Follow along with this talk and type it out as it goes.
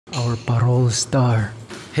our parole star.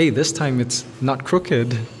 Hey, this time it's not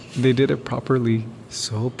crooked. They did it properly.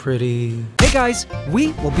 So pretty. Hey guys,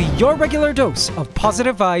 we will be your regular dose of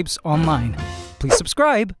positive vibes online. Please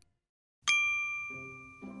subscribe.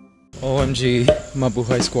 OMG,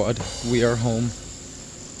 Mabuhay Squad, we are home.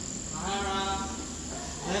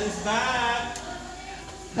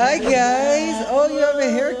 Hi guys! Oh, you have a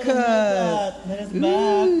haircut!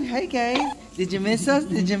 Ooh, hi guys! Did you miss us?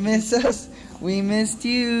 Did you miss us? We missed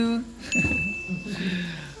you!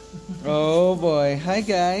 Oh boy, hi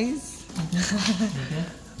guys!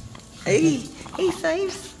 Hey! Hey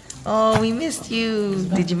Sipes! Oh, we missed you!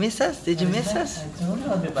 Did you miss us? Did you miss us? I told you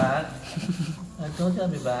I'll be back. I told you I'll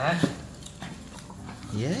be back.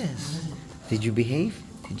 Yes. Did you behave?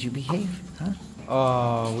 Did you behave? Huh?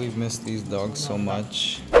 Oh, we've missed these dogs so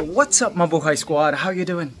much. What's up, Mabuhay Squad? How you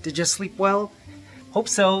doing? Did you sleep well? Hope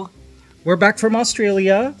so. We're back from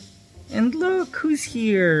Australia. And look who's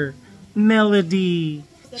here. Melody.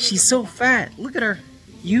 She's so fat. Look at her.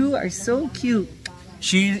 You are so cute.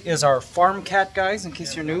 She is our farm cat, guys, in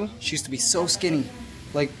case you're new. She used to be so skinny.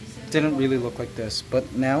 Like, didn't really look like this.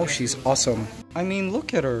 But now she's awesome. I mean,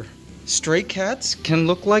 look at her. Stray cats can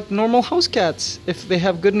look like normal house cats if they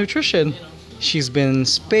have good nutrition. She's been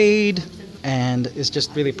spayed and is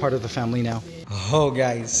just really part of the family now. Oh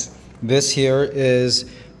guys, this here is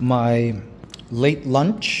my late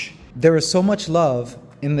lunch. There is so much love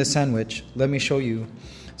in this sandwich. Let me show you.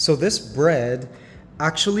 So this bread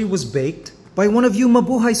actually was baked by one of you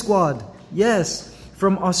Mabuhay Squad. Yes,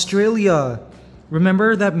 from Australia.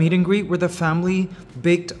 Remember that meet and greet where the family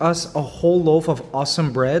baked us a whole loaf of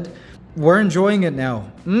awesome bread? We're enjoying it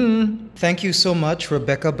now. Thank you so much,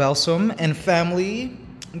 Rebecca Balsam and family.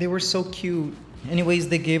 They were so cute. Anyways,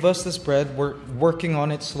 they gave us this bread. We're working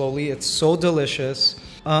on it slowly. It's so delicious.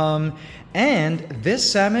 And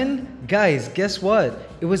this salmon, guys, guess what?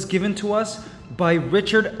 It was given to us by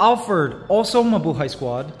Richard Alford, also Mabuhay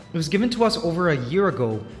Squad. It was given to us over a year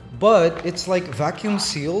ago, but it's like vacuum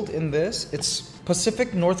sealed in this. It's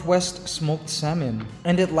Pacific Northwest smoked salmon,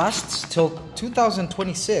 and it lasts till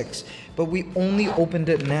 2026, but we only opened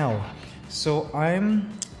it now. So I'm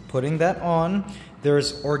putting that on.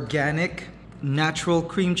 There's organic natural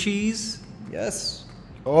cream cheese. Yes.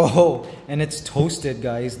 Oh, and it's toasted,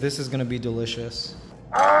 guys. This is gonna be delicious.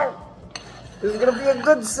 This is gonna be a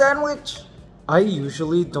good sandwich. I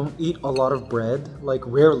usually don't eat a lot of bread, like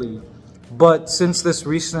rarely, but since this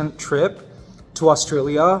recent trip to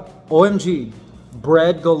Australia, OMG,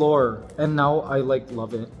 bread galore, and now I like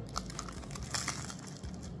love it.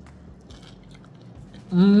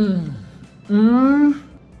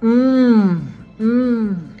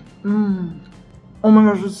 Oh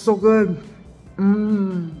my gosh, it's so good.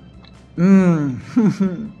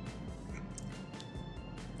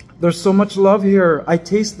 There's so much love here. I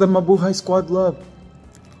taste the Mabuhay Squad love.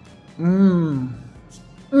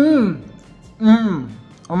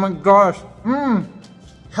 Oh my gosh.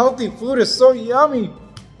 Healthy food is so yummy.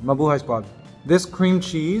 Mabuhay Squad. This cream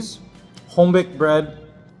cheese, home baked bread,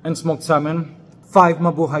 and smoked salmon, 5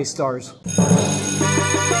 Mabuhay stars.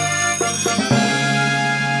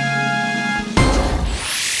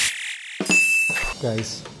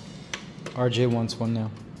 Guys, RJ wants one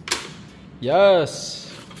now. Yes.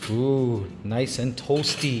 Ooh, nice and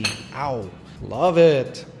toasty. Ow, love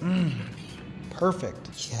it. Perfect.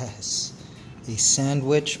 Yes, a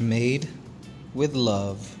sandwich made with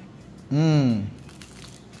love.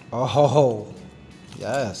 Oh,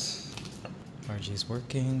 yes. RG's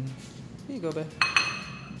working. Here you go, babe.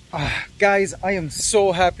 Guys, I am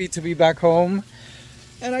so happy to be back home,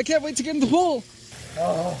 and I can't wait to get in the pool.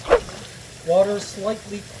 Water's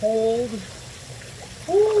slightly cold.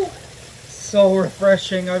 Woo. So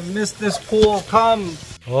refreshing. I've missed this pool. Come.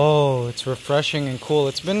 Oh, it's refreshing and cool.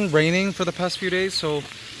 It's been raining for the past few days, so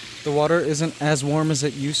the water isn't as warm as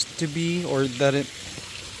it used to be, or that it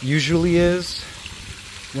usually is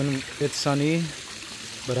when it's sunny.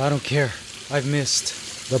 But I don't care. I've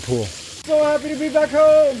missed the pool. So happy to be back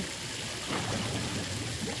home.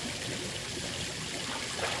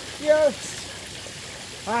 Yes.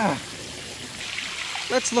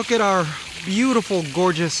 Let's look at our beautiful,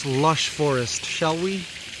 gorgeous, lush forest, shall we?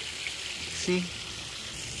 See?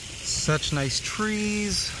 Such nice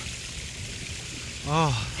trees.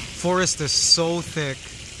 Oh, forest is so thick.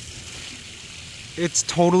 It's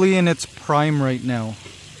totally in its prime right now.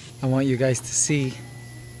 I want you guys to see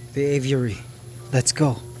the aviary. Let's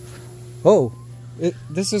go. Oh,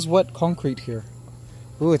 this is wet concrete here.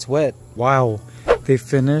 Ooh, it's wet. Wow. They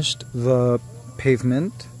finished the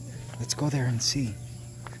pavement. Let's go there and see.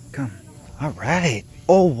 Come. All right.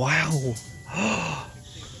 Oh, wow.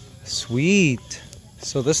 Sweet.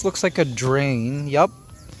 So this looks like a drain. Yup.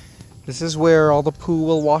 This is where all the poo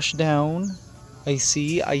will wash down. I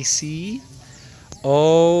see, I see.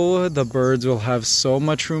 Oh, the birds will have so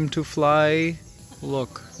much room to fly.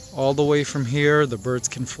 Look, all the way from here, the birds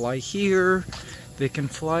can fly here. They can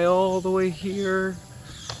fly all the way here,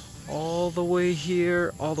 all the way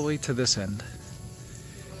here, all the way to this end.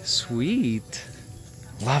 Sweet.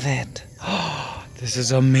 Love it. Oh, this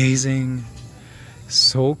is amazing.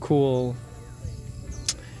 So cool.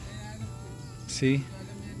 See?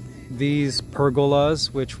 These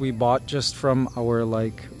pergolas, which we bought just from our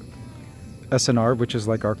like SNR, which is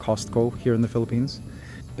like our Costco here in the Philippines.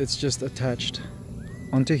 It's just attached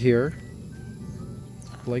onto here,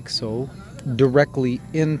 like so, directly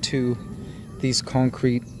into these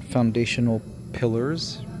concrete foundational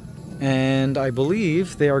pillars. And I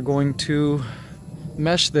believe they are going to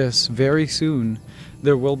mesh this very soon.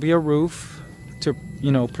 There will be a roof to,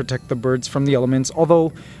 you know, protect the birds from the elements,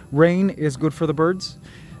 although rain is good for the birds.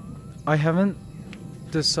 We haven't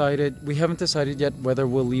decided yet whether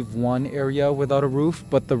we'll leave one area without a roof,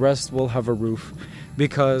 but the rest will have a roof,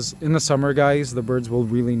 because in the summer, guys, the birds will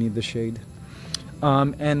really need the shade.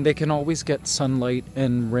 And they can always get sunlight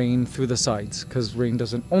and rain through the sides, because rain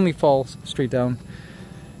doesn't only fall straight down.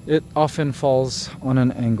 It often falls on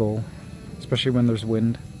an angle, especially when there's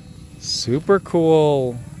wind. Super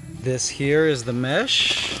cool. This here is the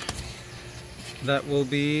mesh that we'll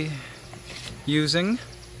be using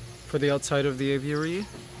for the outside of the aviary.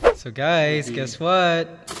 So guys, guess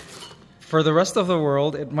what? For the rest of the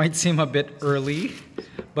world, it might seem a bit early,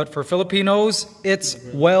 but for Filipinos, it's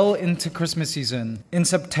well into Christmas season. In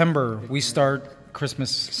September, we start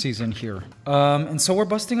Christmas season here. And so we're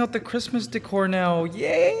busting out the Christmas decor now.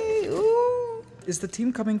 Yay! Ooh. Is the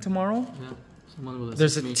team coming tomorrow? Yeah.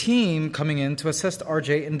 There's a team coming in to assist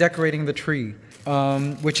RJ in decorating the tree,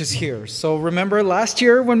 which is here. So remember last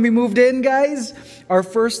year when we moved in, guys? Our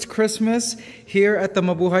first Christmas here at the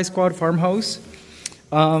Mabuhay Squad farmhouse.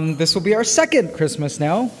 This will be our second Christmas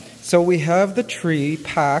now. So we have the tree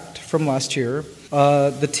packed from last year.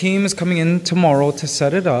 The team is coming in tomorrow to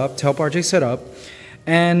set it up, to help RJ set up.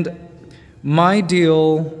 And our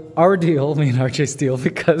deal, me and RJ's deal,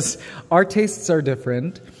 because our tastes are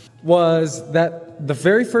different, was that the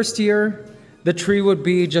very first year, the tree would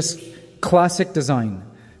be just classic design.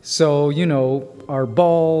 So, you know, our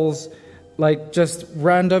balls, like just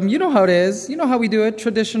random, you know how it is, you know how we do it,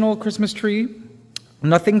 traditional Christmas tree.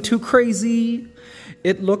 Nothing too crazy.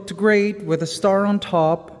 It looked great with a star on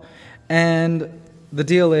top. And the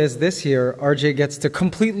deal is this year, RJ gets to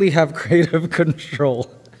completely have creative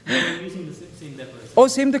control. We're using the same decor. Oh,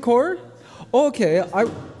 same decor? Oh, okay.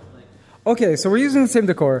 Okay, so we're using the same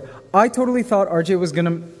decor. I totally thought RJ was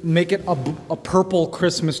gonna make it a purple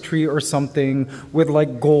Christmas tree or something with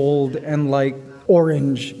like gold and like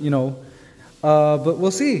orange, you know. But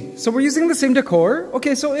we'll see. So we're using the same decor.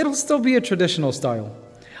 Okay, so it'll still be a traditional style.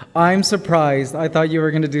 I'm surprised. I thought you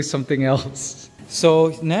were gonna do something else.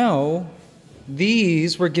 So now,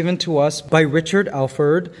 these were given to us by Richard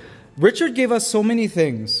Alford. Richard gave us so many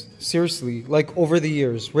things, seriously, like over the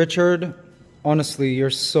years. Richard, honestly,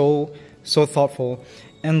 you're so thoughtful.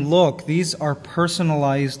 And look, these are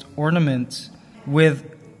personalized ornaments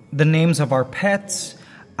with the names of our pets,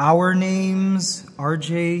 our names,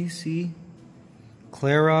 RJ, see?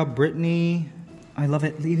 Clara, Brittany, I love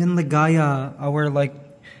it. Even Ligaya, our like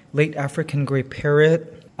late African gray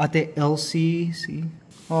parrot. Ate Elsie, see?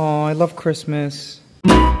 Oh, I love Christmas.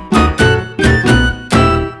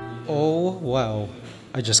 Oh, wow.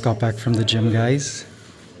 I just got back from the gym, guys.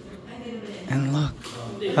 And look.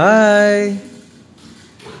 Hi.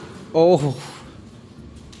 Oh,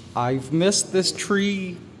 I've missed this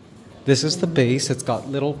tree. This is the base. It's got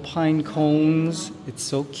little pine cones. It's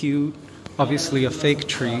so cute. Obviously a fake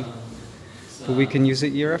tree, but we can use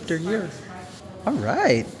it year after year. All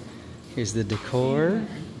right. Here's the decor.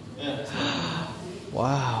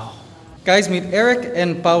 Wow. Guys, meet Eric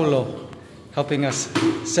and Paulo helping us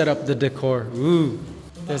set up the decor. Ooh.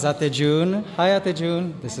 There's Ate June. Hi, Ate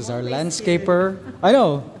June. This is our landscaper. I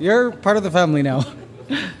know, you're part of the family now.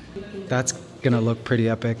 That's gonna look pretty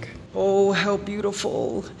epic. Oh, how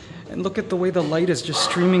beautiful. And look at the way the light is just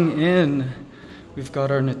streaming in. We've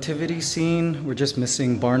got our nativity scene. We're just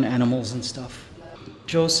missing barn animals and stuff.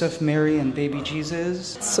 Joseph, Mary, and baby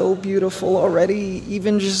Jesus. It's so beautiful already,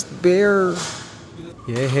 even just bare.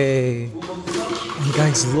 Yay. And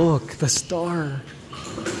guys, look, the star.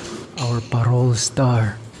 Our parol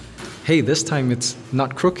star. Hey, this time it's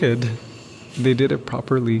not crooked. They did it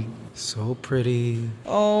properly. So pretty.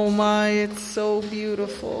 Oh my, it's so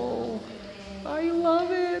beautiful. I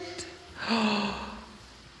love it.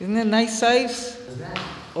 Isn't it nice size?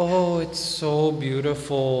 Oh, it's so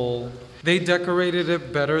beautiful. They decorated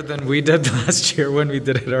it better than we did last year when we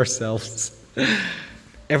did it ourselves.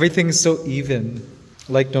 Everything's so even,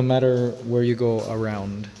 like no matter where you go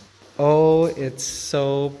around. Oh, it's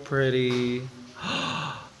so pretty.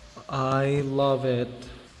 I love it.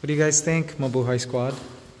 What do you guys think, Mabuhay Squad?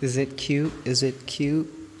 Is it cute? Is it cute?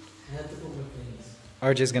 You have to put more things.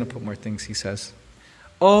 RJ's gonna put more things, he says.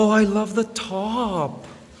 Oh, I love the top.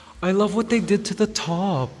 I love what they did to the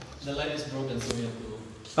top. The light is broken, so we have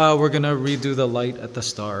to... We're gonna redo the light at the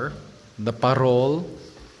star. The parol,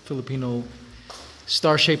 Filipino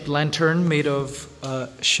star-shaped lantern made of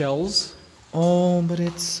shells. Oh, but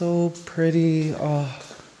it's so pretty. Oh,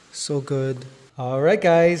 so good. All right,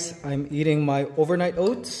 guys, I'm eating my overnight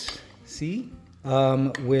oats. See?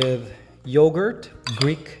 With yogurt,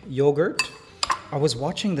 Greek yogurt. I was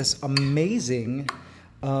watching this amazing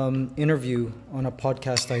interview on a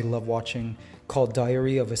podcast I love watching called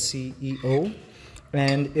Diary of a CEO.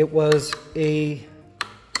 And it was an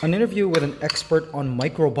interview with an expert on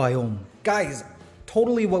microbiome. Guys,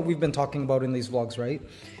 totally what we've been talking about in these vlogs, right?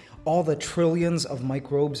 All the trillions of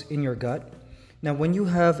microbes in your gut. Now, when you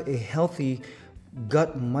have a healthy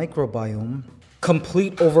gut microbiome,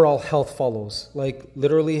 complete overall health follows. Like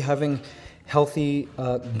literally having healthy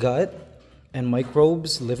gut and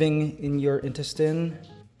microbes living in your intestine,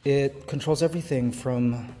 it controls everything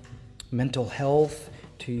from mental health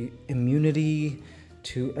to immunity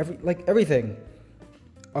to everything.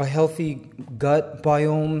 A healthy gut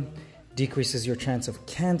biome decreases your chance of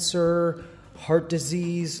cancer, heart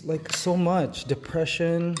disease, like so much,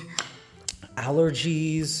 depression,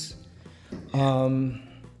 allergies.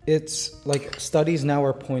 It's like studies now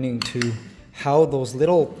are pointing to how those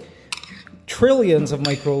little trillions of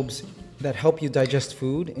microbes that help you digest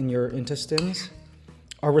food in your intestines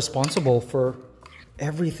are responsible for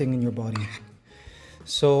everything in your body.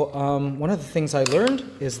 So one of the things I learned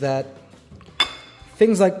is that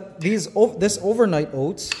things like this overnight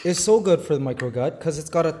oats is so good for the microgut because it's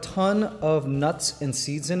got a ton of nuts and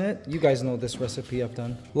seeds in it. You guys know this recipe I've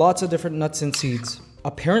done. Lots of different nuts and seeds.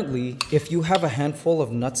 Apparently, if you have a handful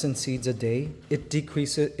of nuts and seeds a day, it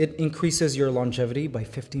increases your longevity by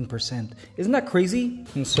 15%. Isn't that crazy?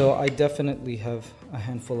 And so I definitely have a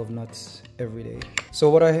handful of nuts every day. So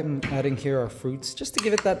what I am adding here are fruits, just to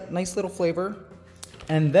give it that nice little flavor.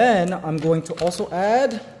 And then I'm going to also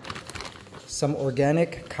add some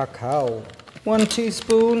organic cacao. 1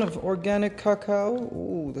 teaspoon of organic cacao.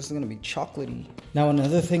 Ooh, this is gonna be chocolatey. Now,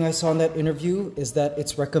 another thing I saw in that interview is that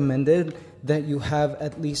it's recommended that you have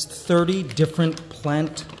at least 30 different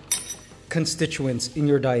plant constituents in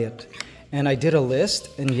your diet. And I did a list,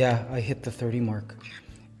 and yeah, I hit the 30 mark.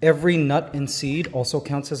 Every nut and seed also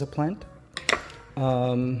counts as a plant.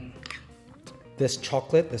 This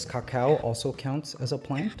chocolate, this cacao, also counts as a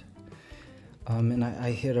plant. And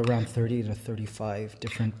I hit around 30 to 35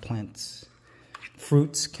 different plants.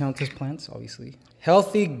 Fruits count as plants, obviously.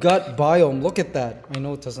 Healthy gut biome. Look at that. I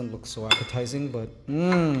know it doesn't look so appetizing, but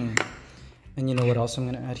And you know what else I'm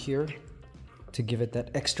going to add here? To give it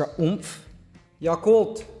that extra oomph?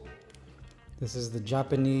 Yakult. This is the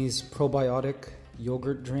Japanese probiotic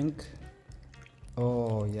yogurt drink.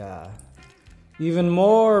 Oh, yeah. Even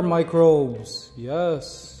more microbes.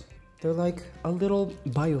 Yes. They're like a little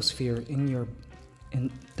biosphere in your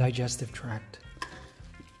digestive tract.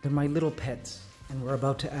 They're my little pets. And we're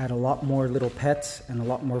about to add a lot more little pets and a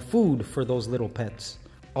lot more food for those little pets.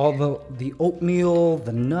 All the oatmeal,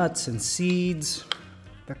 the nuts and seeds,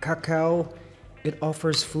 the cacao, it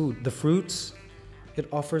offers food. The fruits, it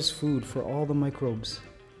offers food for all the microbes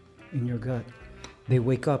in your gut. They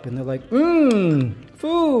wake up and they're like,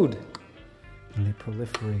 food! And they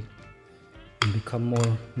proliferate and become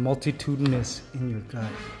more multitudinous in your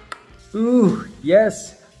gut. Ooh,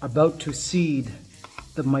 yes, about to seed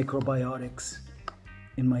the microbiotics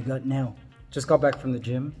in my gut now. Just got back from the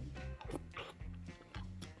gym.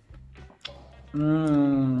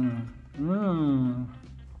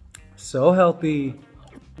 So healthy.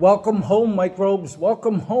 Welcome home, microbes.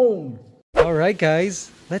 Welcome home. All right,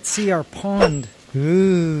 guys, let's see our pond.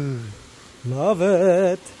 Ooh, love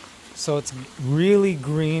it. So it's really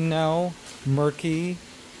green now, murky,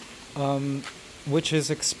 which is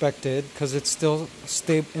expected because it's still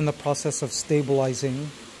in the process of stabilizing.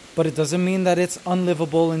 But it doesn't mean that it's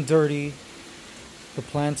unlivable and dirty. The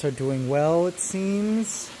plants are doing well, it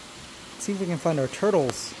seems. Let's see if we can find our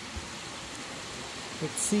turtles.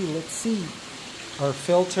 Let's see. Our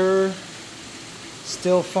filter,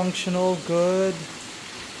 still functional, good.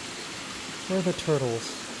 Where are the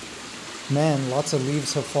turtles? Man, lots of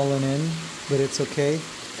leaves have fallen in, but it's okay,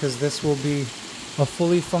 because this will be a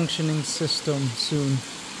fully functioning system soon.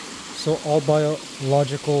 So all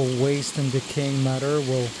biological waste and decaying matter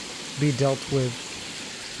will be dealt with.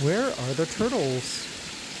 Where are the turtles?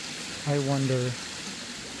 I wonder.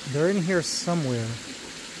 They're in here somewhere.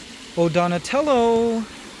 Oh, Donatello!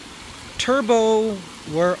 Turbo,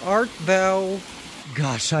 where art thou?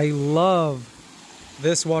 Gosh, I love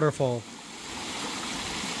this waterfall.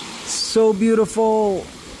 So beautiful,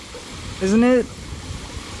 isn't it?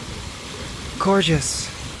 Gorgeous.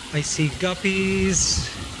 I see guppies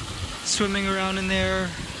swimming around in there.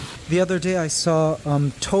 The other day I saw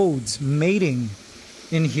toads mating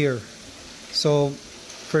in here. So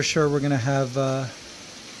for sure we're gonna have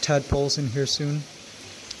tadpoles in here soon.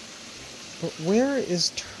 But where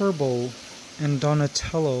is Turbo and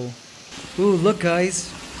Donatello? Ooh, look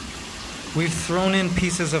guys. We've thrown in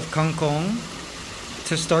pieces of kangkong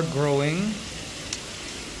to start growing.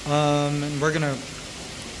 And we're gonna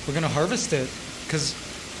harvest it because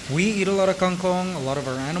we eat a lot of kangkong. A lot of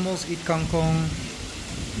our animals eat kangkong.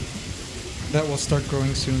 That will start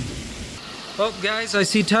growing soon. Oh guys, I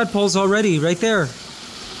see tadpoles already right there.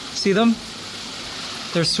 See them?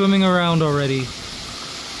 They're swimming around already.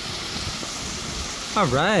 All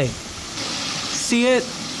right. See it?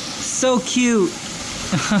 So cute.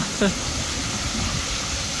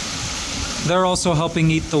 They're also helping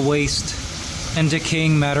eat the waste and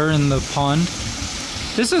decaying matter in the pond.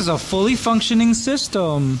 This is a fully functioning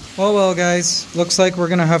system. Oh well guys, looks like we're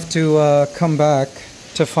gonna have to come back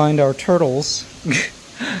to find our turtles.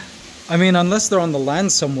 I mean, unless they're on the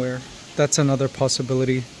land somewhere, that's another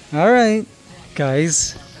possibility. All right,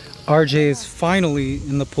 guys, RJ is finally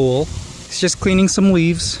in the pool. He's just cleaning some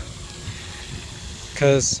leaves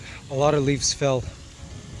because a lot of leaves fell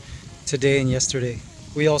today and yesterday.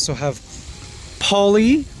 We also have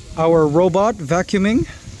Polly, our robot, vacuuming.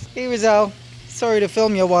 Hey Rizal, sorry to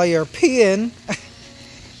film you while you're peeing.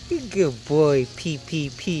 You good boy, pee pee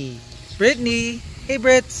pee. Brittany, hey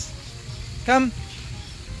Brits, come.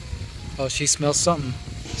 Oh, she smells something.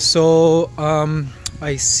 So,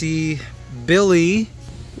 I see Billy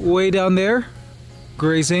way down there,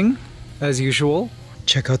 grazing, as usual.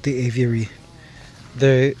 Check out the aviary.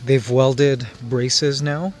 They've welded braces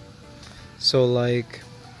now. So like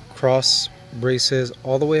cross braces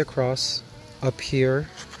all the way across, up here.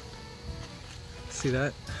 See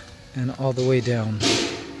that? And all the way down.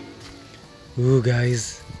 Ooh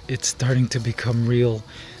guys, it's starting to become real.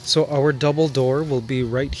 So our double door will be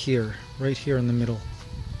right here in the middle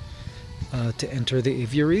to enter the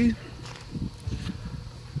aviary.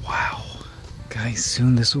 Wow. Guys,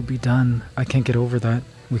 soon this will be done. I can't get over that.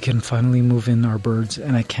 We can finally move in our birds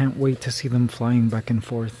and I can't wait to see them flying back and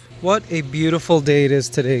forth. What a beautiful day it is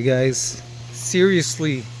today, guys.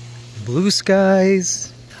 Seriously. Blue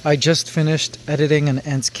skies. I just finished editing an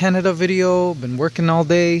ANTSCANADA video. Been working all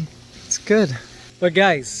day. It's good. But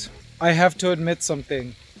guys, I have to admit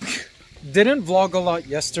something. Didn't vlog a lot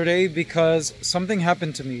yesterday because something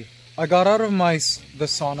happened to me. I got out of the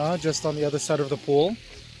sauna just on the other side of the pool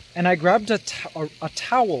and I grabbed a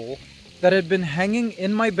towel that had been hanging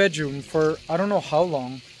in my bedroom for I don't know how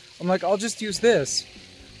long. I'm like, I'll just use this.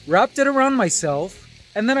 Wrapped it around myself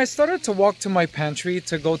and then I started to walk to my pantry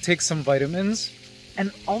to go take some vitamins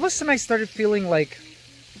and all of a sudden I started feeling like,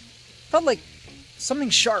 felt like something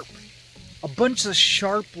sharp. A bunch of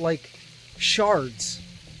sharp like shards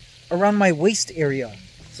around my waist area.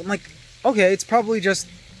 So I'm like, okay, it's probably just,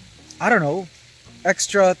 I don't know,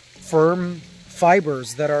 extra firm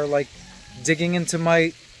fibers that are like digging into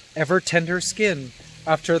my ever tender skin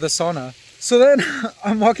after the sauna. So then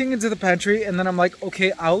I'm walking into the pantry and then I'm like,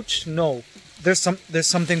 okay, ouch, no. There's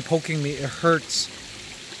something poking me, it hurts.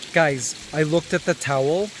 Guys, I looked at the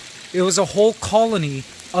towel. It was a whole colony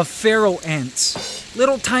of pharaoh ants.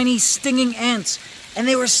 Little tiny stinging ants. And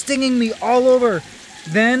they were stinging me all over.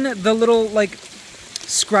 Then the little like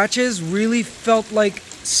scratches really felt like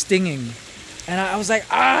stinging. And I was like,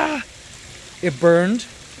 ah! It burned.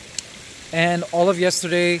 And all of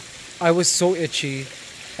yesterday, I was so itchy.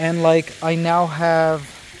 And like, I now have,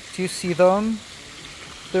 do you see them?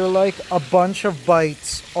 They're like a bunch of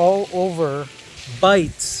bites all over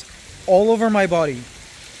my body.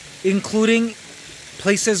 Including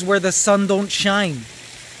places where the sun don't shine.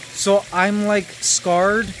 So I'm like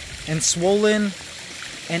scarred and swollen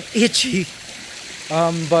and itchy.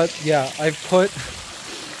 But yeah, I've put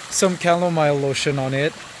some chamomile lotion on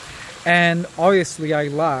it. And obviously I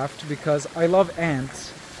laughed because I love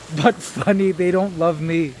ants. But funny, they don't love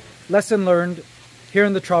me. Lesson learned, here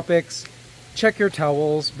in the tropics, check your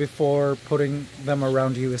towels before putting them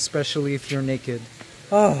around you, especially if you're naked.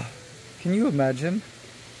 Oh, can you imagine?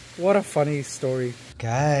 What a funny story.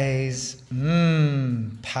 Guys,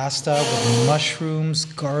 pasta with mushrooms,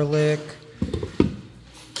 garlic,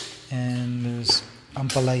 and there's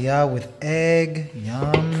ampalaya with egg.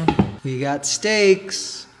 Yum. We got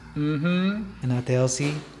steaks. And Ate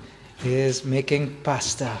Elsie is making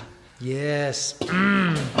pasta. Yes.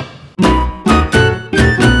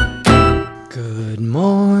 Good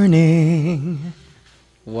morning.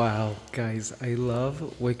 Wow, guys, I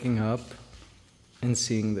love waking up and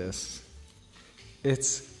seeing this.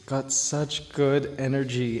 It's got such good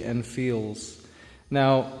energy and feels.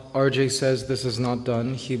 Now, RJ says this is not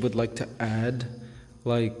done. He would like to add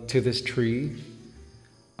to this tree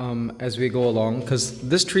as we go along, because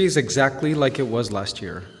this tree is exactly like it was last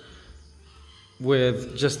year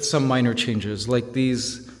with just some minor changes. Like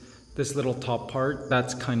this little top part,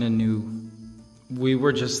 that's kind of new. We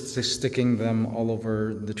were just sticking them all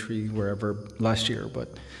over the tree wherever last year,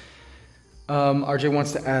 but RJ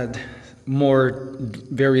wants to add more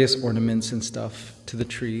various ornaments and stuff to the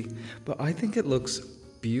tree, but I think it looks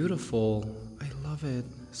beautiful. I love it.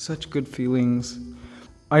 Such good feelings.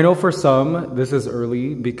 I know for some this is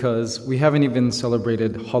early because we haven't even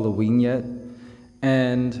celebrated Halloween yet,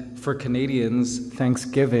 and for Canadians,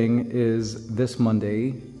 Thanksgiving is this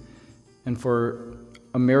Monday, and for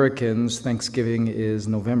Americans, Thanksgiving is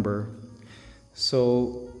November.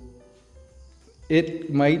 So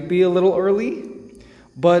it might be a little early,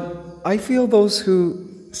 but I feel those who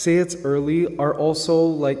say it's early are also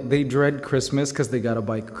like, they dread Christmas because they gotta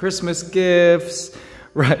buy Christmas gifts,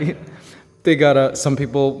 right? Some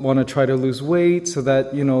people want to try to lose weight so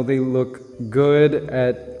that, you know, they look good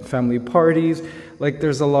at family parties. Like,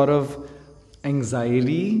 there's a lot of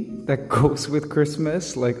anxiety that goes with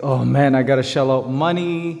Christmas. Like, oh man, I gotta shell out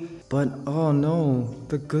money. But oh no,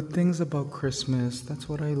 the good things about Christmas, that's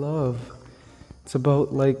what I love. It's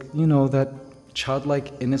about, like, you know, that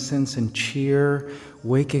childlike innocence and cheer,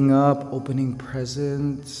 waking up, opening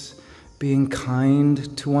presents, being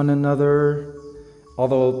kind to one another.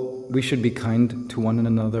 Although we should be kind to one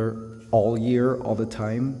another all year, all the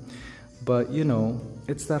time. But, you know,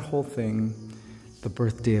 it's that whole thing. The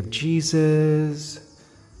birthday of Jesus,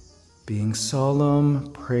 being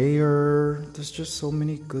solemn, prayer. There's just so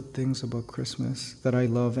many good things about Christmas that I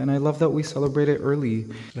love. And I love that we celebrate it early.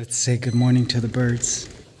 Let's say good morning to the birds.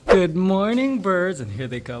 Good morning, birds. And here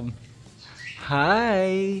they come.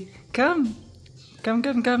 Hi. Come. Come,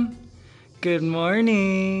 come, come. Good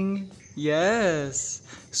morning. Yes.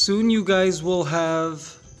 Soon you guys will have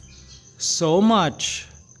so much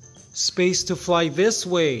space to fly this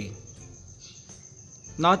way.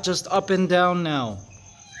 Not just up and down now.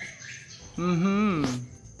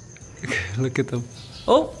 Look at them.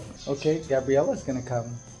 Oh, okay. Gabriella's gonna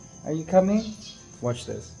come. Are you coming? Watch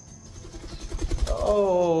this.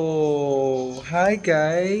 Oh, hi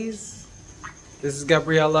guys. This is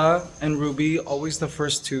Gabriella and Ruby, always the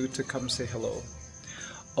first two to come say hello.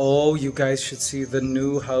 Oh, you guys should see the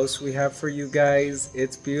new house we have for you guys.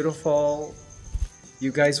 It's beautiful.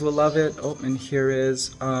 You guys will love it. Oh, and here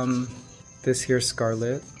is this here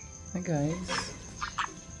Scarlet. Hi guys.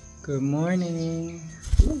 Good morning.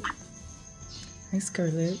 Ooh. Hi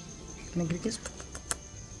Scarlet. Can I get a kiss?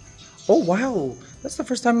 Oh wow, that's the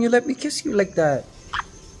first time you let me kiss you like that.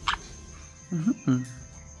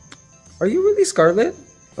 Are you really Scarlet?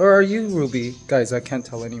 Or are you Ruby? Guys, I can't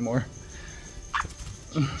tell anymore.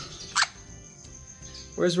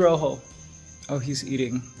 Where's Rojo? Oh, he's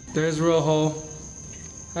eating. There's Rojo.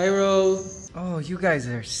 Hi, Ro. Oh, you guys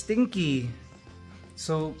are stinky.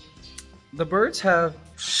 So, the birds have,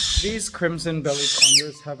 these crimson-bellied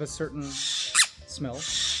condors have a certain smell.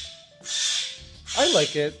 I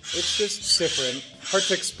like it. It's just different. Hard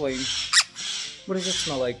to explain. What does it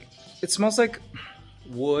smell like? It smells like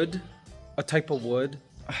wood, a type of wood.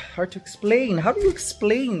 Hard to explain. How do you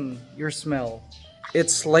explain your smell?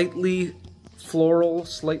 It's slightly floral,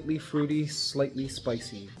 slightly fruity, slightly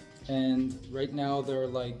spicy. And right now they're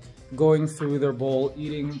like going through their bowl,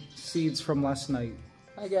 eating seeds from last night.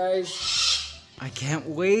 Hi guys. I can't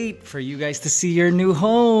wait for you guys to see your new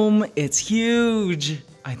home. It's huge.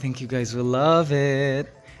 I think you guys will love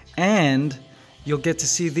it. And you'll get to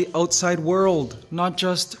see the outside world, not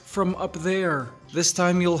just from up there. This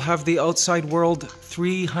time you'll have the outside world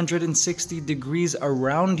 360 degrees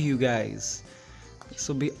around you guys. This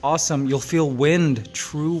will be awesome. You'll feel wind,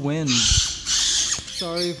 true wind.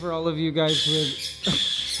 Sorry for all of you guys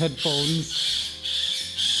with headphones.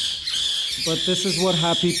 But this is what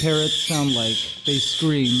happy parrots sound like. They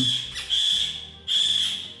scream.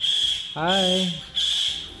 Hi.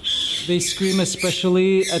 They scream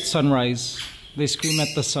especially at sunrise. They scream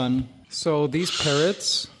at the sun. So these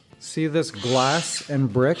parrots, see this glass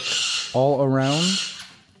and brick all around?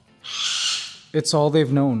 It's all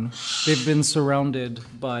they've known. They've been surrounded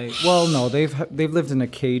by, well, no, they've lived in a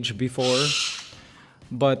cage before,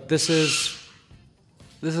 but this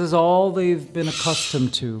is all they've been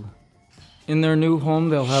accustomed to. In their new home,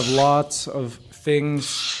 they'll have lots of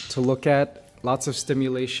things to look at, lots of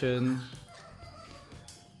stimulation.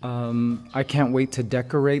 I can't wait to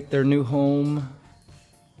decorate their new home,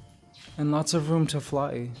 and lots of room to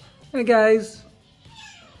fly. Hey guys!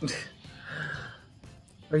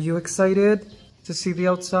 Are you excited to see the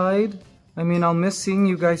outside? I mean, I'll miss seeing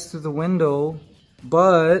you guys through the window,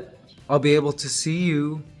 but I'll be able to see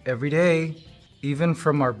you every day, even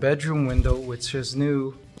from our bedroom window, which is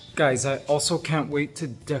new. Guys, I also can't wait to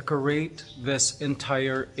decorate this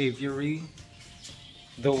entire aviary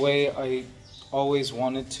the way I always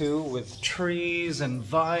wanted to, with trees and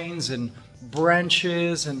vines and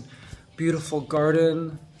branches and beautiful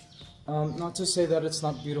garden. Not to say that it's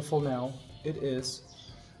not beautiful now, it is,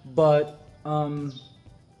 but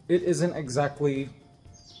it isn't exactly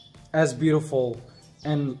as beautiful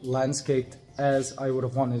and landscaped as I would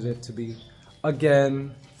have wanted it to be.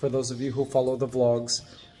 Again, for those of you who follow the vlogs,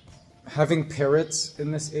 having parrots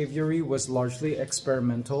in this aviary was largely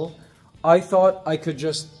experimental. I thought I could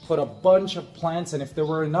just put a bunch of plants, and if there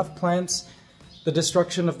were enough plants, the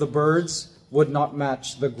destruction of the birds would not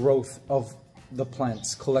match the growth of the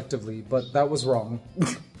plants collectively, but that was wrong.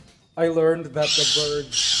 I learned that the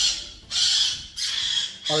birds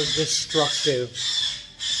are destructive.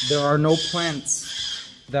 There are no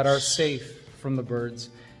plants that are safe from the birds.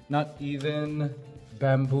 Not even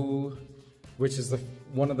bamboo, which is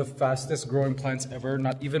one of the fastest growing plants ever.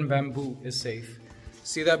 Not even bamboo is safe.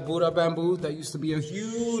 See that Buddha bamboo? That used to be a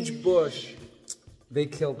huge bush. They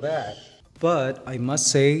killed that. But I must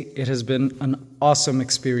say, it has been an awesome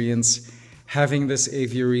experience having this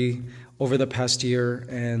aviary over the past year,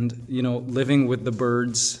 and, you know, living with the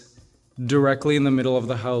birds directly in the middle of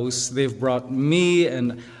the house. They've brought me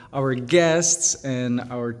and our guests and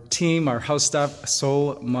our team, our house staff,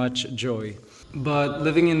 so much joy. But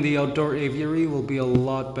living in the outdoor aviary will be a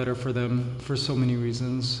lot better for them for so many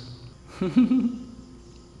reasons.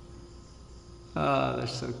 Ah, they're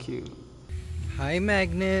so cute. Hi,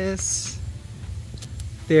 Magnus.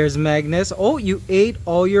 There's Magnus. Oh, you ate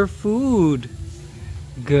all your food.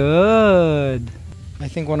 Good. I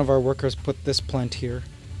think one of our workers put this plant here.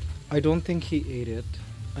 I don't think he ate it.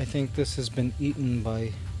 I think this has been eaten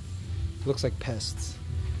by, looks like pests.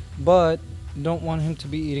 But don't want him to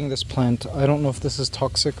be eating this plant. I don't know if this is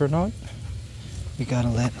toxic or not. We gotta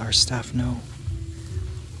let our staff know.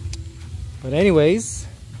 But anyways,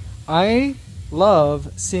 I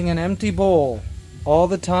love seeing an empty bowl all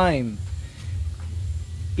the time.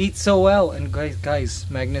 Eat so well. And guys,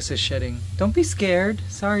 Magnus is shedding. Don't be scared.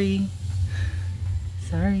 Sorry.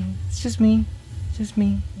 Sorry. It's just me. It's just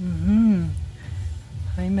me.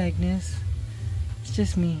 Hi, Magnus. It's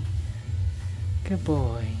just me. Good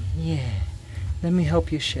boy. Yeah. Let me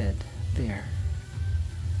help you shed. There.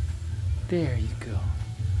 There you go.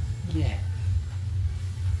 Yeah.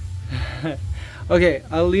 Okay,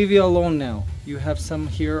 I'll leave you alone now. You have some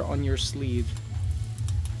here on your sleeve.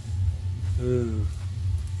 Ooh.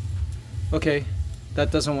 Okay, that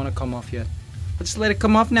doesn't want to come off yet. Let's let it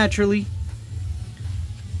come off naturally.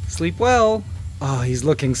 Sleep well. Oh, he's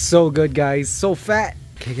looking so good, guys. So fat.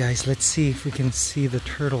 Okay, guys, let's see if we can see the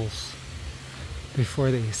turtles before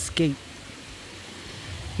they escape.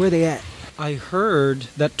 Where are they at? I heard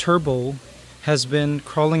that Turbo has been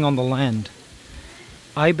crawling on the land.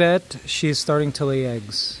 I bet she is starting to lay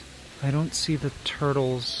eggs. I don't see the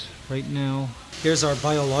turtles right now. Here's our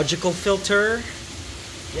biological filter.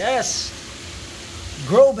 Yes!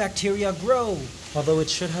 Grow, bacteria, grow! Although it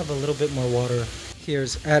should have a little bit more water.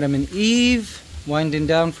 Here's Adam and Eve, winding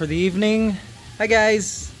down for the evening. Hi,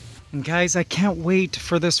 guys! And guys, I can't wait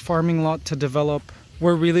for this farming lot to develop.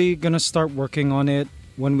 We're really gonna start working on it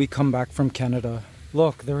when we come back from Canada.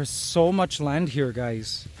 Look, there is so much land here,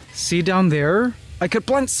 guys. See down there? I could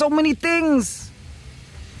plant so many things!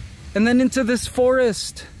 And then into this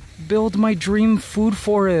forest. Build my dream food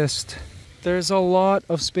forest. There's a lot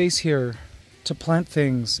of space here to plant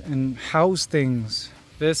things and house things.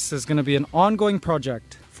 This is gonna be an ongoing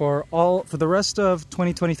project for the rest of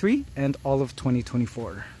 2023 and all of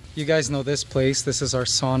 2024. You guys know this place. This is our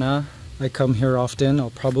sauna. I come here often.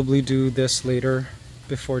 I'll probably do this later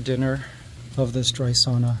before dinner. Love this dry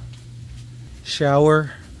sauna.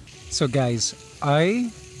 Shower. So guys,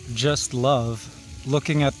 I just love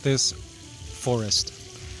looking at this forest.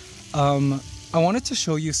 I wanted to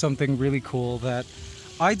show you something really cool that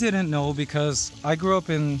I didn't know, because I grew up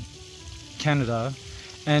in Canada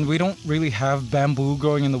and we don't really have bamboo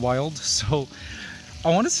growing in the wild. So I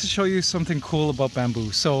wanted to show you something cool about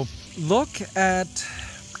bamboo. So look at,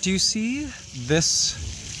 do you see this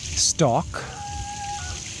stalk?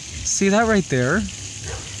 See that right there?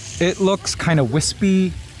 It looks kind of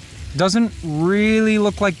wispy. Doesn't really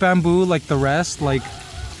look like bamboo like the rest. Like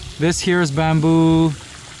this here is bamboo,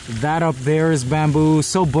 that up there is bamboo.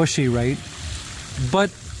 So bushy, right? But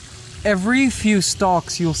every few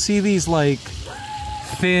stalks you'll see these like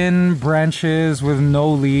thin branches with no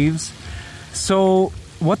leaves. So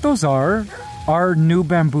what those are new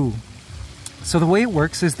bamboo. So the way it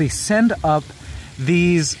works is they send up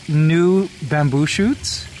these new bamboo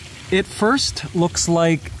shoots. It first looks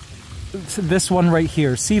like this one right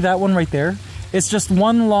here. See that one right there? It's just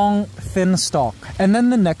one long thin stalk. And then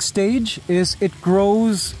the next stage is it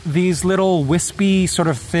grows these little wispy sort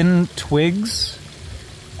of thin twigs.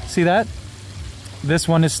 See that? This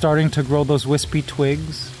one is starting to grow those wispy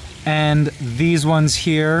twigs. And these ones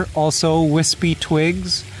here also wispy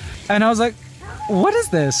twigs. And I was like, what is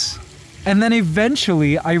this? And then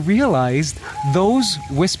eventually I realized those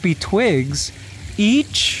wispy twigs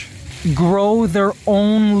each grow their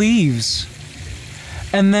own leaves.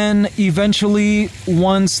 And then eventually,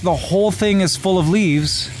 once the whole thing is full of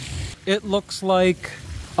leaves, it looks like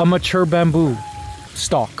a mature bamboo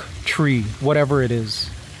stalk, tree, whatever it is.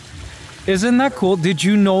 Isn't that cool? Did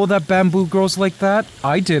you know that bamboo grows like that?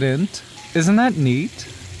 I didn't. Isn't that neat?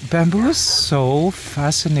 Bamboo is so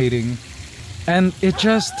fascinating. And it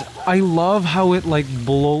just, I love how it like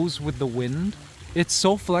blows with the wind. It's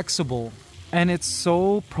so flexible and it's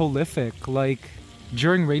so prolific. Like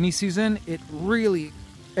during rainy season, it really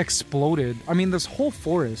exploded. I mean, this whole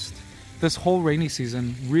forest, this whole rainy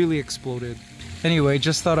season really exploded. Anyway,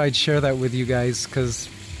 just thought I'd share that with you guys because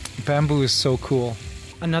bamboo is so cool.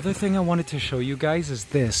 Another thing I wanted to show you guys is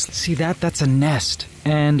this. See that? That's a nest.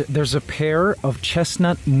 And there's a pair of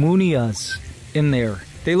chestnut munias in there.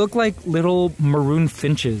 They look like little maroon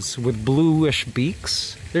finches with bluish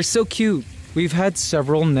beaks. They're so cute. We've had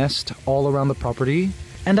several nest all around the property.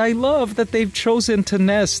 And I love that they've chosen to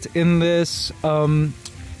nest in this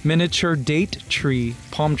miniature date tree,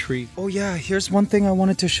 palm tree. Oh yeah, here's one thing I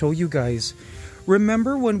wanted to show you guys.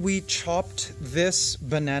 Remember when we chopped this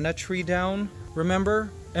banana tree down? Remember?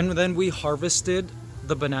 And then we harvested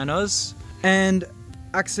the bananas and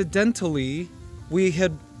accidentally we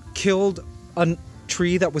had killed a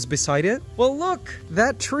tree that was beside it. Well, look,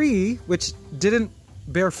 that tree, which didn't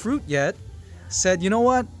bear fruit yet, said, you know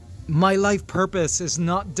what? My life purpose is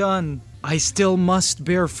not done. I still must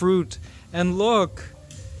bear fruit. And look,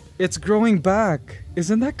 it's growing back.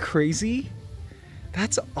 Isn't that crazy?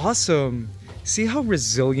 That's awesome. See how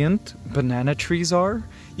resilient banana trees are?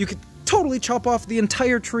 You could totally chop off the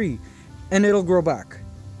entire tree and it'll grow back.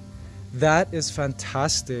 That is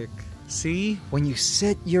fantastic. See, when you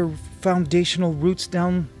set your foundational roots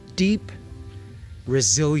down deep,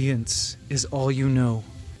 resilience is all you know.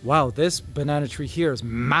 Wow, this banana tree here is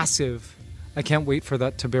massive. I can't wait for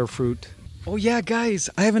that to bear fruit. Oh yeah, guys,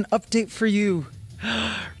 I have an update for you.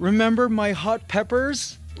 Remember my hot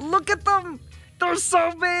peppers? Look at them! They're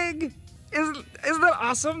so big! Isn't that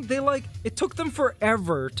awesome? They like, it took them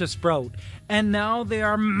forever to sprout, and now they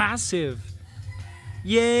are massive.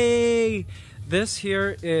 Yay! This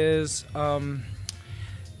here is,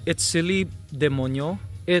 it's Chili Demonio.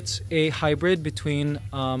 It's a hybrid between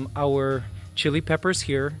our chili peppers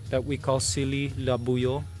here that we call Chili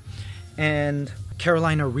Labuyo and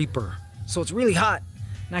Carolina Reaper. So it's really hot,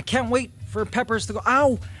 and I can't wait for peppers to go.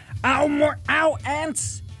 Ow! Ow! More! Ow!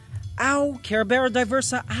 Ants! Ow! Carabera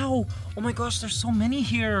diversa! Ow! Oh my gosh, there's so many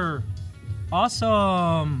here.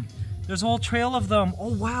 Awesome! There's a whole trail of them.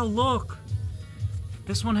 Oh wow, look!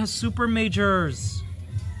 This one has super majors.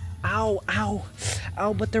 Ow! Ow!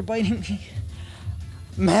 Ow! But they're biting me.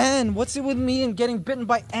 Man, what's it with me and getting bitten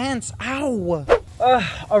by ants? Ow!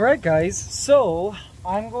 Alright guys, so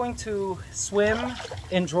I'm going to swim,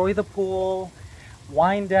 enjoy the pool,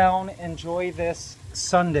 wind down, enjoy this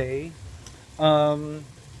Sunday.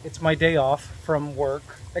 It's my day off from work,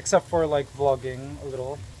 except for like vlogging a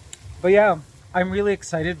little. But yeah, I'm really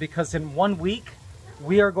excited because in 1 week,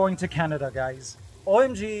 we are going to Canada, guys.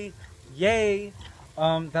 OMG, yay!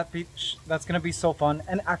 That's gonna be so fun.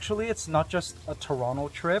 And actually, it's not just a Toronto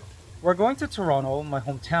trip. We're going to Toronto, my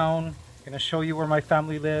hometown. Gonna show you where my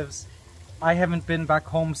family lives. I haven't been back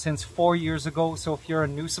home since 4 years ago, so if you're a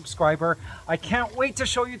new subscriber, I can't wait to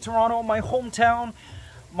show you Toronto, my hometown,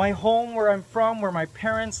 my home, where I'm from, where my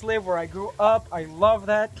parents live, where I grew up. I love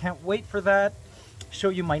that. Can't wait for that. Show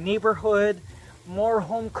you my neighborhood, more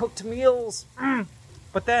home-cooked meals.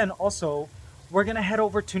 But then also, we're gonna head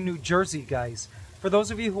over to New Jersey, guys. For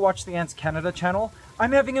those of you who watch the ANTSCANADA channel,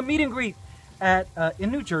 I'm having a meet and greet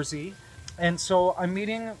in New Jersey. And so I'm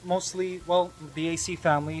meeting mostly, well, the AC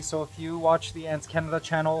family. So if you watch the ANTSCANADA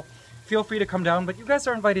channel, feel free to come down. But you guys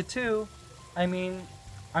are invited too. I mean,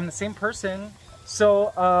 I'm the same person.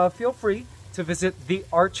 So feel free to visit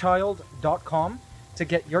theartchild.com to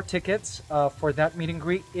get your tickets for that meet and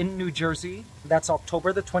greet in New Jersey. That's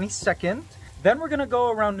October the 22nd. Then we're gonna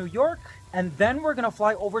go around New York, and then we're gonna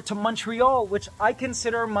fly over to Montreal, which I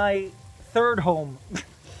consider my third home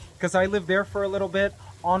because I lived there for a little bit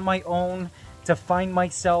on my own to find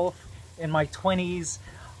myself in my 20s.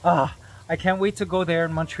 I can't wait to go there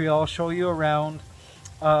in Montreal, show you around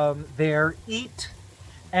there, eat,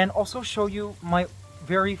 and also show you my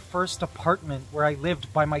very first apartment where I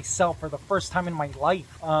lived by myself for the first time in my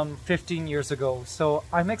life 15 years ago. So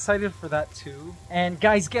I'm excited for that too. And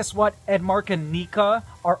guys, guess what? Ed, Mark, and Nika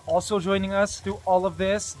are also joining us through all of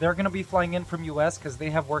this. They're gonna be flying in from US because they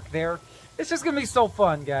have work there. It's just gonna be so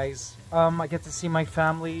fun, guys. I get to see my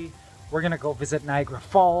family. We're gonna go visit Niagara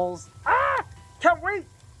Falls. Can't wait!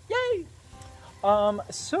 Yay!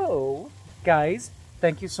 So guys,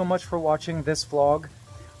 thank you so much for watching this vlog.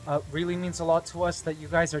 Really means a lot to us that you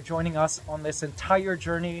guys are joining us on this entire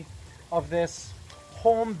journey of this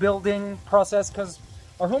home building process, because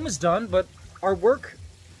our home is done, but our work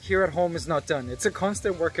here at home is not done. It's a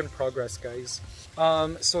constant work in progress, guys.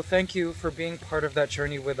 So thank you for being part of that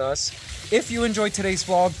journey with us. If you enjoyed today's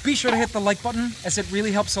vlog, be sure to hit the like button, as it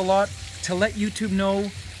really helps a lot to let YouTube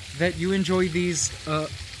know that you enjoy these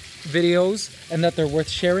videos and that they're worth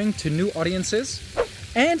sharing to new audiences.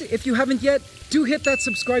 And if you haven't yet, do hit that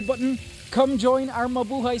subscribe button. Come join our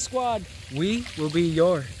Mabuhay squad. We will be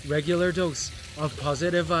your regular dose of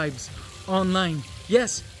positive vibes online.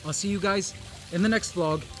 Yes, I'll see you guys in the next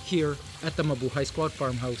vlog here at the Mabuhay Squad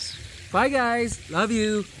farmhouse. Bye guys, love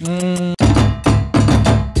you.